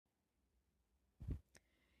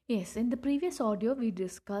Yes, in the previous audio, we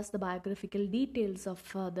discussed the biographical details of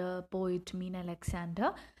the poet Meena Alexander,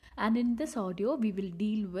 and in this audio, we will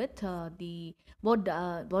deal with the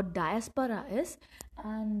what diaspora is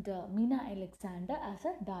and Meena Alexander as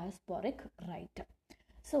a diasporic writer.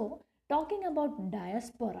 So, talking about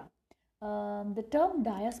diaspora, the term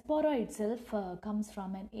diaspora itself comes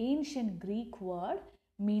from an ancient Greek word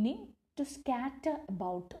meaning to scatter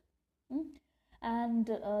about. Mm. And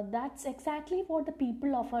that's exactly what the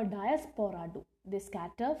people of a diaspora do. They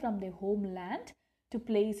scatter from their homeland to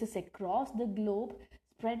places across the globe,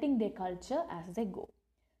 spreading their culture as they go.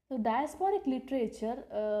 So, diasporic literature,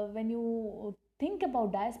 when you think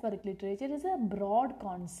about diasporic literature, is a broad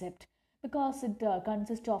concept because it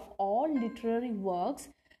consists of all literary works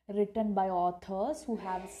written by authors who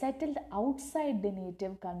have settled outside the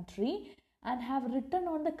native country and have written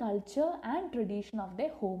on the culture and tradition of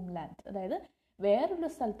their homeland. അതായത് വേറൊരു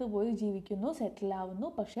സ്ഥലത്ത് പോയി ജീവിക്കുന്നു, സെറ്റിൽ ആവുന്നു,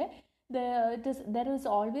 പക്ഷേ there is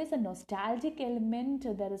always a nostalgic element,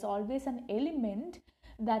 there is always an element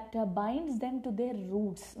that binds them to their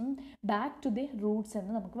roots, back to their roots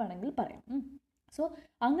എന്ന് നമുക്ക് വേണമെങ്കിൽ പറയാം. സോ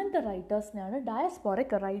അങ്ങനത്തെ റൈറ്റേഴ്സിനാണ്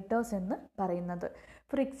ഡയസ്പോറിക് റൈറ്റേഴ്സ് എന്ന് പറയുന്നത്.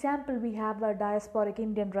 For example we have diasporic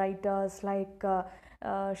Indian writers like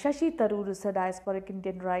Shashi Tharoor is a diasporic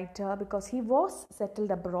Indian writer because he was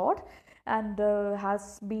settled abroad and has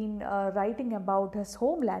been writing about his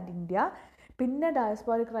homeland India. പിന്നെ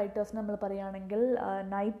diasporic writers നമ്മൾ പറയുകയാണെങ്കിൽ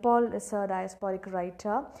Naipaul is A diasporic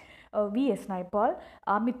writer, V S Naipaul,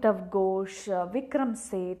 Amitav Ghosh, Vikram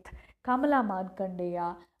Seth, Kamala Markandeya,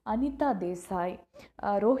 Anitha Desai,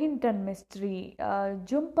 Rohinton mystery,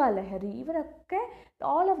 ജുംപ ലഹരി, ഇവരൊക്കെ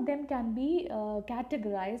all of them can be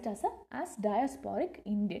categorized as diasporic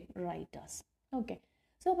Indian writers. Okay,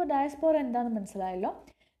 so അപ്പോൾ diaspora എന്താണെന്ന് മനസ്സിലായല്ലോ.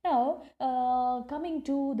 Now, coming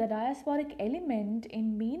to the diasporic element in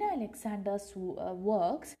Meena Alexander's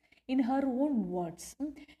works in her own words.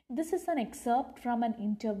 This is an excerpt from an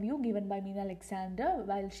interview given by Meena Alexander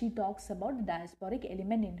while she talks about the diasporic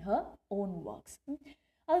element in her own works.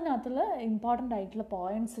 അതിനകത്തുള്ള important ആയിട്ടുള്ള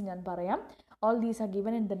points ഞാൻ പറയാം. All these are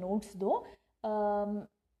given in the notes though.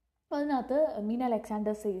 അതിനകത്ത് Meena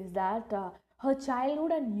Alexander says that her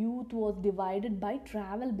childhood and youth was divided by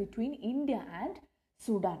travel between India and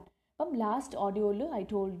Sudan. അപ്പം last ഓഡിയോയിൽ I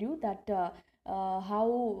told you that how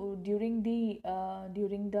during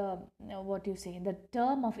the what you say, in the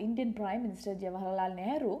term of Indian Prime Minister Jawaharlal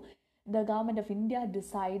Nehru, the government of India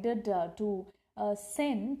decided to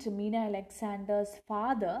send Meena Alexander's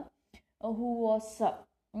father, who was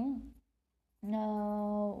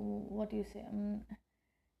what do you say?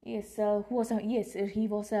 He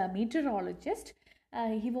was a meteorologist.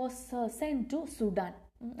 He was sent to Sudan.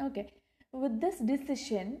 Okay. With this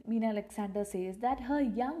decision, Meena Alexander says that her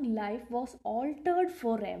young life was altered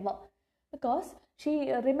forever because she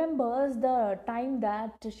remembers the time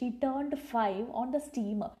that she turned 5 on the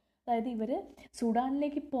steamer. അതായത് ഇവർ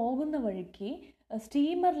സുഡാനിലേക്ക് പോകുന്ന വഴിക്ക്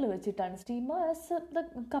സ്റ്റീമറിൽ വെച്ചിട്ടാണ്, സ്റ്റീമേഴ്സ്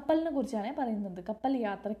കപ്പലിനെ കുറിച്ചാണ് പറയുന്നത്, കപ്പൽ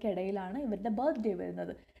യാത്രക്കിടയിലാണ് ഇവരുടെ birthday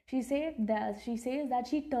വരുന്നത്. She says that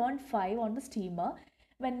she turned 5 on the steamer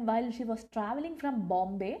while she was traveling from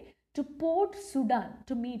Bombay to Port Sudan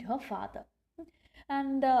to meet her father.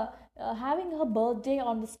 And having her birthday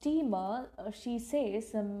on the steamer, she says,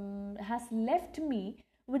 has left me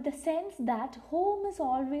with the sense that home is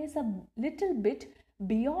always a little bit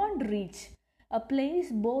beyond reach, a place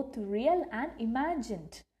both real and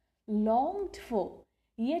imagined, longed for,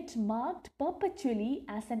 yet marked perpetually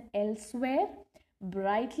as an elsewhere,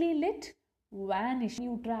 brightly lit, vanish.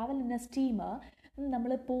 You travel in a steamer,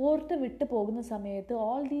 നമ്മൾ port വിട്ട് പോകുന്ന സമയത്ത്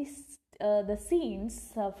all these the scenes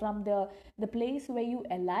from the place where you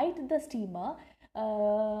alight the steamer,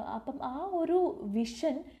 അപ്പം ആ ഒരു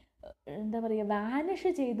vision എന്താ പറയുക,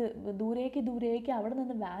 vanish ചെയ്ത് ദൂരേക്ക് അവിടെ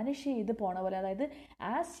നിന്ന് വാനിഷ് ചെയ്ത് പോണ പോലെ. അതായത്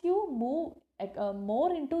as you move more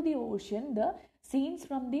in to the ocean, the scenes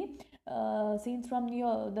from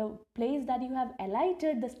the place that you have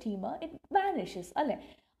alighted the steamer, it vanishes അല്ലേ.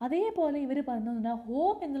 അതേപോലെ ഇവർ പറഞ്ഞാൽ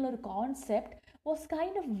ഹോം എന്നുള്ളൊരു concept was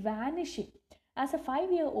kind of vanishing. As a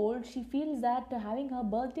 5-year-old, she feels that having her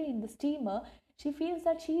birthday in the steamer, she feels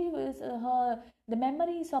that the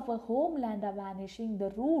memories of her homeland are vanishing, the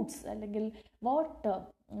roots, what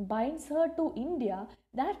binds her to India,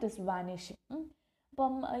 that is vanishing.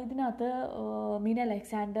 അപ്പം ഇതിനകത്ത് Meena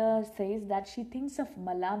Alexander says that she thinks of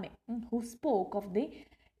Malame, who spoke of the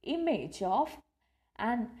image of,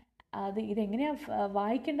 and ഇതെങ്ങനെയാണ്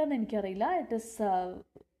വായിക്കേണ്ടതെന്ന് എനിക്കറിയില്ല, it is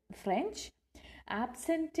French,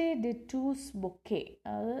 absente de tous bouquet.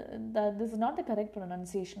 This is not the correct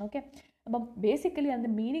pronunciation, okay? But basically, and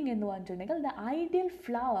the meaning in the ideal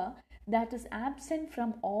flower that is absent from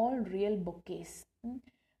all real bouquets.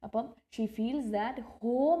 അപ്പം she feels that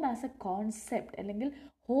home as a concept അല്ലെങ്കിൽ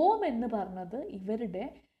home എന്ന് പറഞ്ഞത് ഇവരുടെ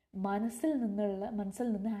മനസ്സിൽ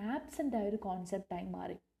നിന്ന് absent ആയ ഒരു കോൺസെപ്റ്റായി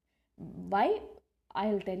മാറി. Why I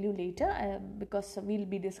will tell you later because will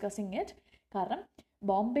be discussing it. കാരണം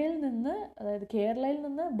ബോംബെയിൽ നിന്ന്, അതായത് കേരളയിൽ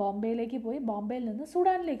നിന്ന് ബോംബെയിലേക്ക് പോയി, ബോംബെയിൽ നിന്ന്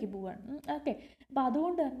സുഡാനിലേക്ക് പോവുകയാണ്. ഓക്കെ, അപ്പോൾ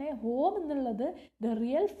അതുകൊണ്ട് തന്നെ ഹോം എന്നുള്ളത് the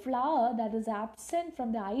real flower that is absent from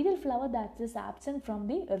the ideal flower that is absent from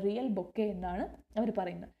the real bouquet എന്നാണ് അവർ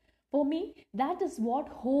പറയുന്നത്. For me that is what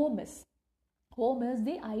home is. Home is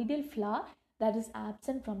the ideal flower that is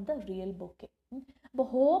absent from the real bouquet. അപ്പോൾ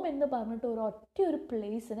home എന്ന് പറഞ്ഞിട്ട് ഒരു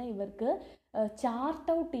പ്ലേസിനെ ഇവർക്ക്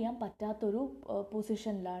chart out ചെയ്യാൻ പറ്റാത്തൊരു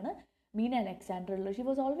പൊസിഷനിലാണ് Meena Alexander. She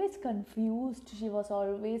was always confused. She was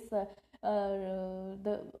always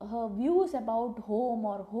her views about home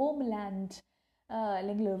or homeland,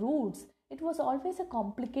 like roots. It was always a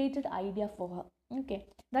complicated idea for her. Okay,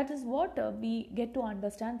 that is what we get to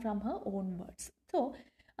understand from her own words. So,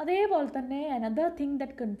 അതേപോലെ തന്നെ another thing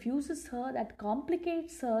that confuses her, that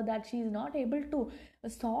complicates her, that she is not able to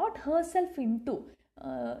sort herself into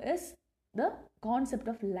is the concept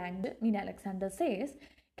of language. Meena Alexander says,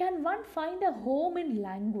 can one find a home in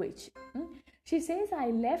language? She says, I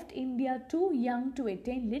left India too young to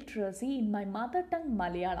attain literacy in my mother tongue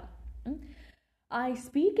Malayalam. I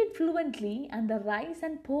speak it fluently, and the rise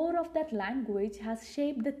and pour of that language has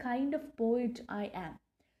shaped the kind of poet I am.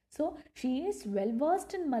 So she is well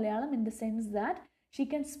versed in Malayalam in the sense that she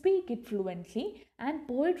can speak it fluently, and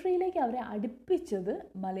poetry like avare adippichadu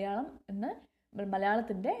Malayalam enna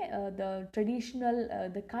മലയാളത്തിൻ്റെ the traditional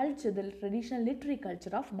literary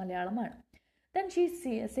culture of മലയാളമാണ്. Then she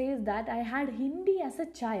says that I had Hindi as a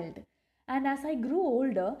child, and as I grew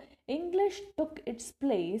older, English took its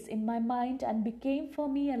place in my mind and became for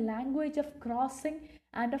me a language of crossing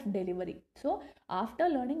and of delivery. So after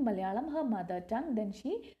learning Malayalam, her mother tongue, then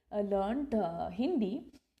she learned Hindi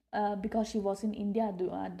because she was in India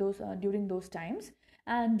during those times.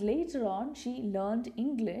 And later on she learned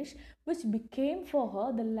English, which became for her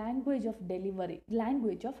the language of delivery,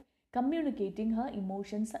 language of communicating her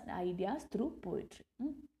emotions and ideas through poetry.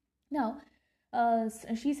 Now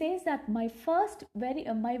she says that my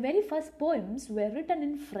very first poems were written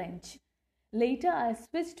in French. Later I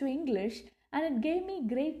switched to English, and it gave me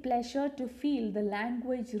great pleasure to feel the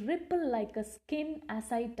language ripple like a skin as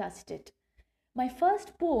I touched it. My first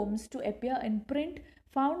poems to appear in print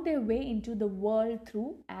found their way into the world through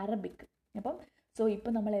Arabic. അപ്പം so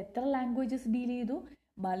ഇപ്പം നമ്മൾ എത്ര languages deal ചെയ്തു?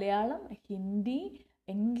 Malayalam, Hindi,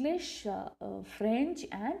 English, French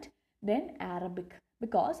and then Arabic.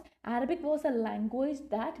 Because Arabic was a language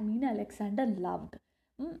that Meena Alexander loved.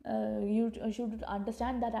 You should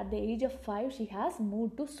understand that at the age of 5 she has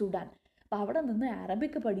moved to Sudan. അപ്പോൾ അവിടെ നിന്ന്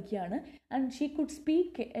Arabic പഠിക്കുകയാണ്. And she could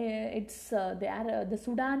speak the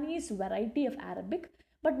Sudanese variety of Arabic,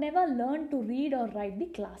 but never learned to read or write the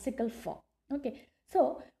classical form. Okay, so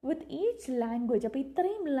with each language, അപ്പോൾ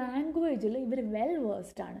ഇത്രയും ലാംഗ്വേജിൽ ഇവർ well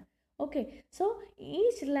versed ആണ്. Okay, so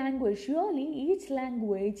each language,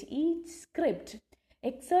 each script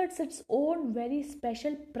exerts its own very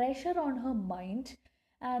special pressure on her mind,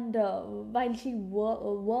 and while she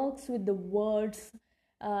works with the words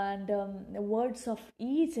and words of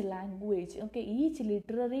each language, okay, each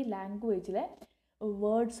literary language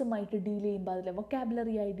വേർഡ്സുമായിട്ട് deal ചെയ്യുമ്പോൾ അതിലെ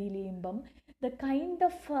vocabulary ആയി deal ചെയ്യുമ്പം the kind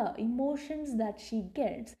of emotions that she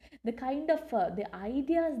gets, the kind of the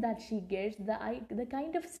ideas that she gets, the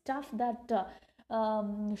kind of stuff that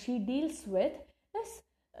she deals with is,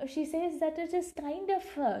 she says that it is kind of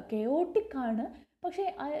chaotic ആണ്. പക്ഷേ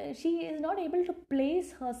she is not able to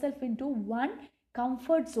place herself into one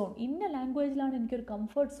comfort zone. ഇന്ന ലാംഗ്വേജിലാണ് എനിക്കൊരു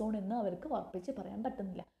comfort zone എന്ന് അവർക്ക് ഉറപ്പിച്ച് പറയാൻ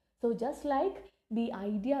പറ്റുന്നില്ല. So just like the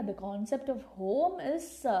idea, the concept of home is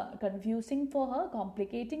confusing for her,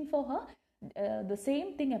 complicating for her, the same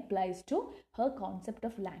thing applies to her concept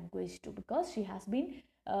of language too, because she has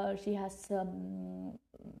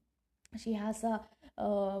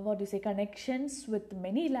connections with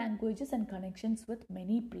many languages and connections with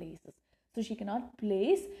many places. So she cannot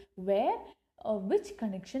place where which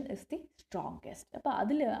connection is the strongest. അപ്പോൾ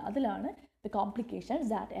അതിലാണ് the complications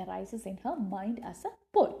that arises in her mind as a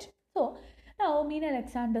poet. So now Meena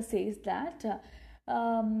Alexander says that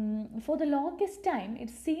for the longest time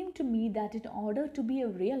it seemed to me that in order to be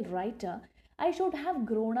a real writer I should have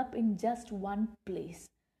grown up in just one place,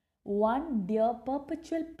 one dear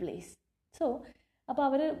perpetual place. So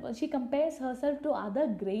she compares herself to other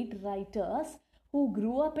great writers who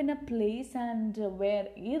grew up in a place and were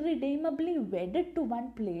irredeemably wedded to one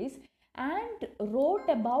place and wrote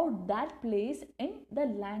about that place in the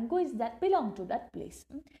language that belonged to that place.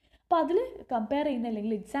 അപ്പോൾ അതിൽ compare ചെയ്യുന്ന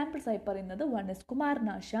അല്ലെങ്കിൽ എക്സാമ്പിൾസ് ആയി പറയുന്നത് one is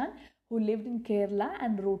Kumaranasan who lived in Kerala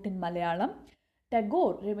and wrote in Malayalam.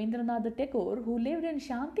 Tagore, Rabindranath Tagore, who lived in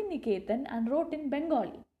Shantiniketan and wrote in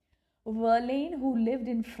Bengali. Verlaine, who lived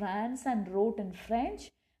in France and wrote in French.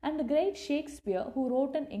 And the great Shakespeare, who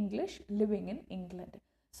wrote in English, living in England.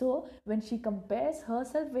 So, when she compares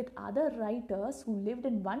herself with other writers who lived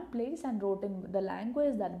in one place and wrote in the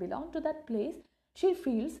language that belonged to that place, she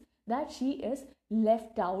feels that she is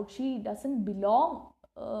left out. She doesn't belong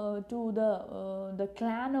to the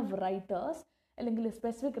clan of writers അല്ലെങ്കിൽ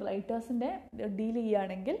specific റൈറ്റേഴ്സിൻ്റെ deal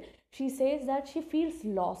ചെയ്യുകയാണെങ്കിൽ she says that she feels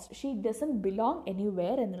lost, she doesn't belong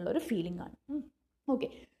anywhere എന്നുള്ളൊരു feeling ആണ്. Okay,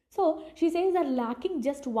 so she says that lacking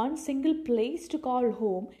just one single place to call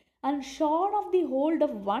home and shorn of the hold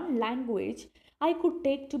of one language I could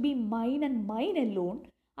take to be mine and mine alone,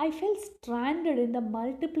 I felt stranded in the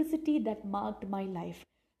multiplicity that marked my life.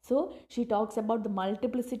 So she talks about the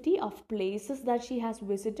multiplicity of places that she has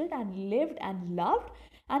visited and lived and loved,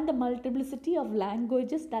 and the multiplicity of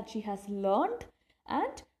languages that she has learned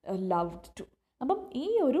and loved too. അപ്പം ഈ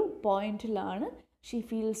ഒരു പോയിന്റിലാണ് she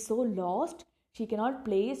feels so lost. She cannot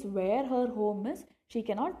place where her home is. She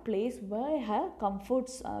cannot place where her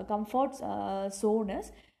comfort zone is,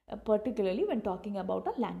 particularly when talking about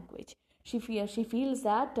a language. She feels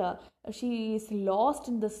that she is lost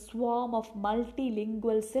in the swarm of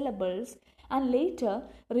multilingual syllables, and later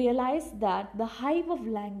realized that the hive of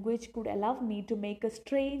language could allow me to make a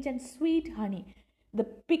strange and sweet honey, the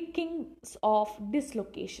pickings of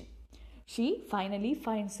dislocation. She finally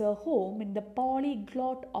finds her home in the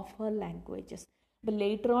polyglot of her languages. But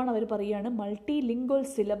later on അവർ പറയുകയാണ് multilingual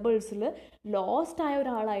സിലബിൾസിൽ lost ആയ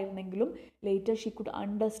ഒരാളായിരുന്നെങ്കിലും later she could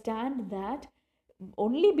understand that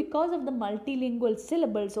only because of the multilingual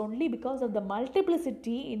syllables, only because of the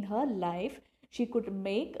multiplicity in her life, she could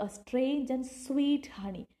make a strange and sweet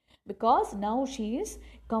honey, because now she is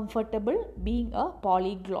comfortable being a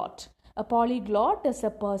polyglot. A polyglot is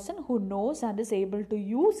a person who knows and is able to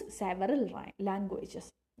use several languages.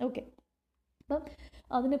 Okay. അപ്പം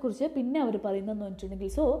അതിനെക്കുറിച്ച് പിന്നെ അവർ പറയുന്നതെന്ന്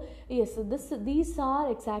വെച്ചിട്ടുണ്ടെങ്കിൽ, so yes these are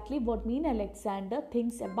exactly what Meena Alexander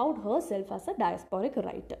thinks about herself as a diasporic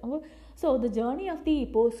writer. So the journey of the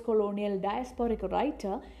post colonial diasporic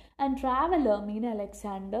writer and traveler Meena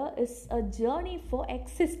Alexander is a journey for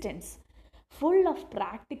existence, full of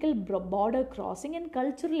practical border crossing and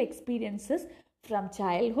cultural experiences from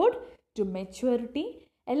childhood to maturity,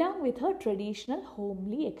 along with her traditional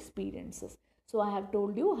homely experiences. So I have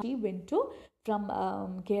told you she went to from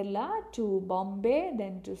Kerala to Bombay,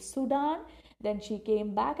 then to Sudan, then she came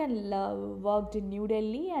back and worked in New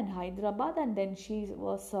Delhi and Hyderabad, and then she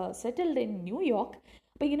was settled in New York.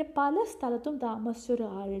 അപ്പോൾ ഇങ്ങനെ പല സ്ഥലത്തും താമസിച്ച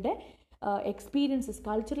ഒരാളുടെ experiences,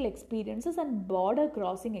 cultural experiences and border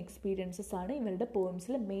crossing experiences ആണ് ഇവരുടെ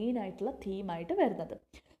പോയിംസിൽ main ആയിട്ടുള്ള തീമായിട്ട് വരുന്നത്.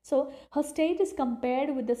 So her state is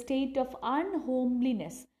compared with the state of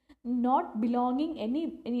unhomeliness, not belonging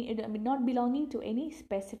to any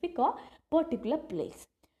specific or particular place.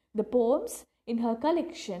 The poems in her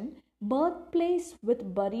collection Birthplace with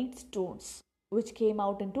Buried Stones, which came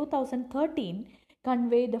out in 2013,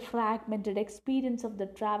 convey the fragmented experience of the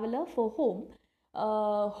traveler for whom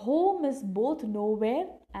home is both nowhere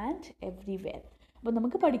and everywhere. അപ്പോൾ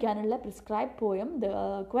നമുക്ക് പഠിക്കാനുള്ള prescribe poem the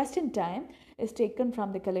question time is taken from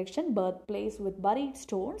the collection Birthplace with Buried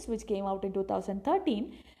Stones, which came out in 2013.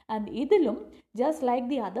 And idilum, just like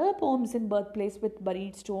the other poems in Birthplace with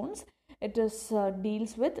Buried Stones, it is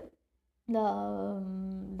deals with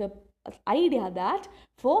the idea that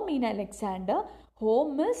for Meena Alexander,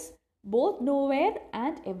 home is both nowhere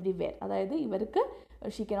and everywhere. അതായത് ഇവർക്ക്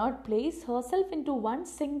she cannot place herself into one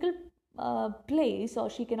single place, or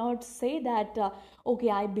she cannot say that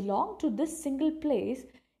okay, I belong to this single place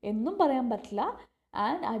എന്നും പറയാൻ പറ്റില്ല,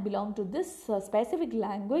 and I belong to this specific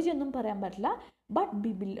language എന്നും പറയാൻ പറ്റില്ല,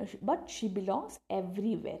 but she belongs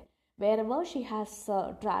everywhere. Wherever she has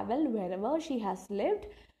traveled, wherever she has lived,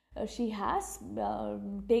 she has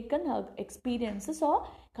taken her experiences or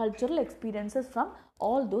cultural experiences from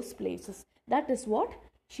all those places. That is what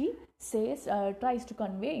she says, tries to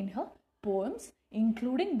convey in her poems,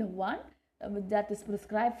 including the one that is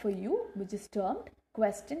prescribed for you, which is termed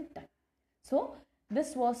Question Time. So this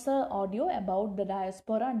was an audio about the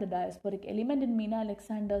diaspora and the diasporic element in Meena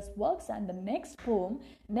Alexander's works, and the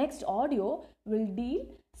next audio will deal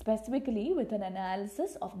specifically with an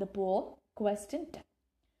analysis of the poem Question Time.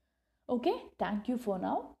 Okay, thank you for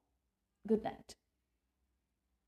now. Good night.